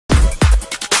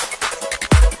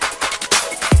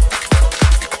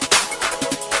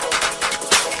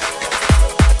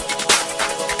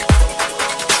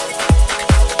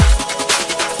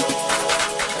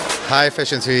Hi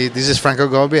FashionTV, this is Franco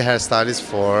Gobi, hairstylist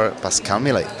for Pascal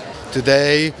Millet.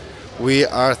 Today we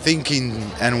are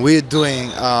thinking and we're doing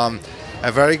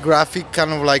a very graphic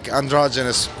kind of like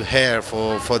androgynous hair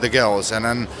for the girls, and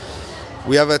then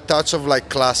we have a touch of like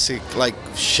classic like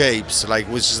shapes, like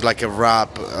which is like a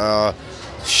wrap,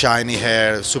 shiny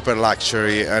hair, super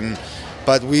luxury,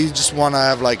 but we just want to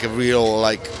have like a real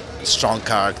like strong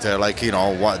character, like, you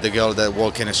know, what the girl that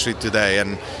walk in the street today.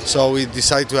 And so we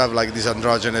decided to have like this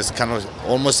androgynous kind of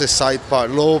almost a side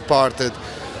part, low parted,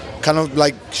 kind of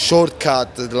like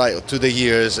shortcut like to the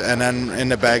ears, and then in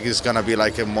the back is gonna be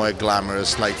like a more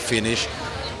glamorous like finish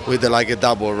with like a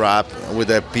double wrap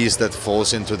with a piece that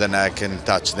falls into the neck and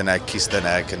touch the neck, kiss the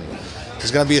neck, and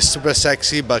it's gonna be a super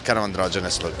sexy but kind of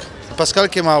androgynous look. Pascal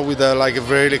came out with like a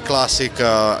very classic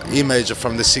image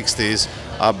from the 60s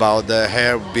about the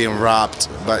hair being wrapped,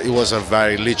 but it was a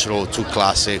very literal, too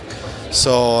classic.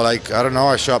 So like, I don't know,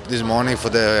 I showed up this morning for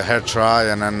the hair try,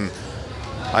 and then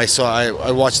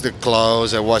I watched the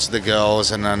clothes, I watched the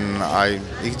girls, and then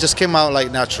it just came out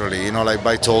like naturally, you know, like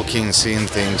by talking, seeing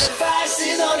things.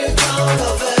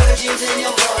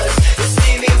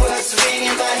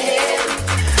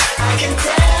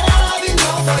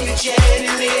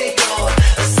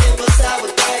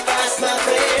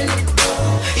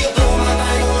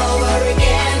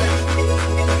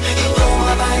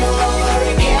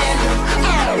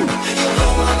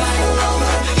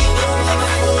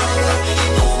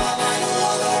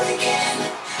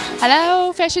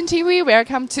 Hello, Fashion TV.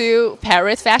 Welcome to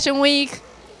Paris Fashion Week.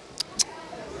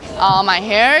 My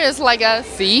hair is like a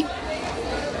C.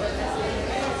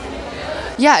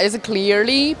 Yeah, it's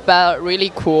clearly but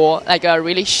really cool, like a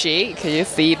really chic. Can you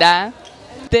see that?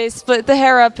 They split the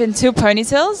hair up in two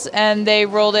ponytails and they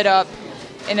rolled it up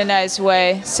in a nice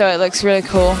way, so it looks really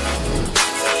cool.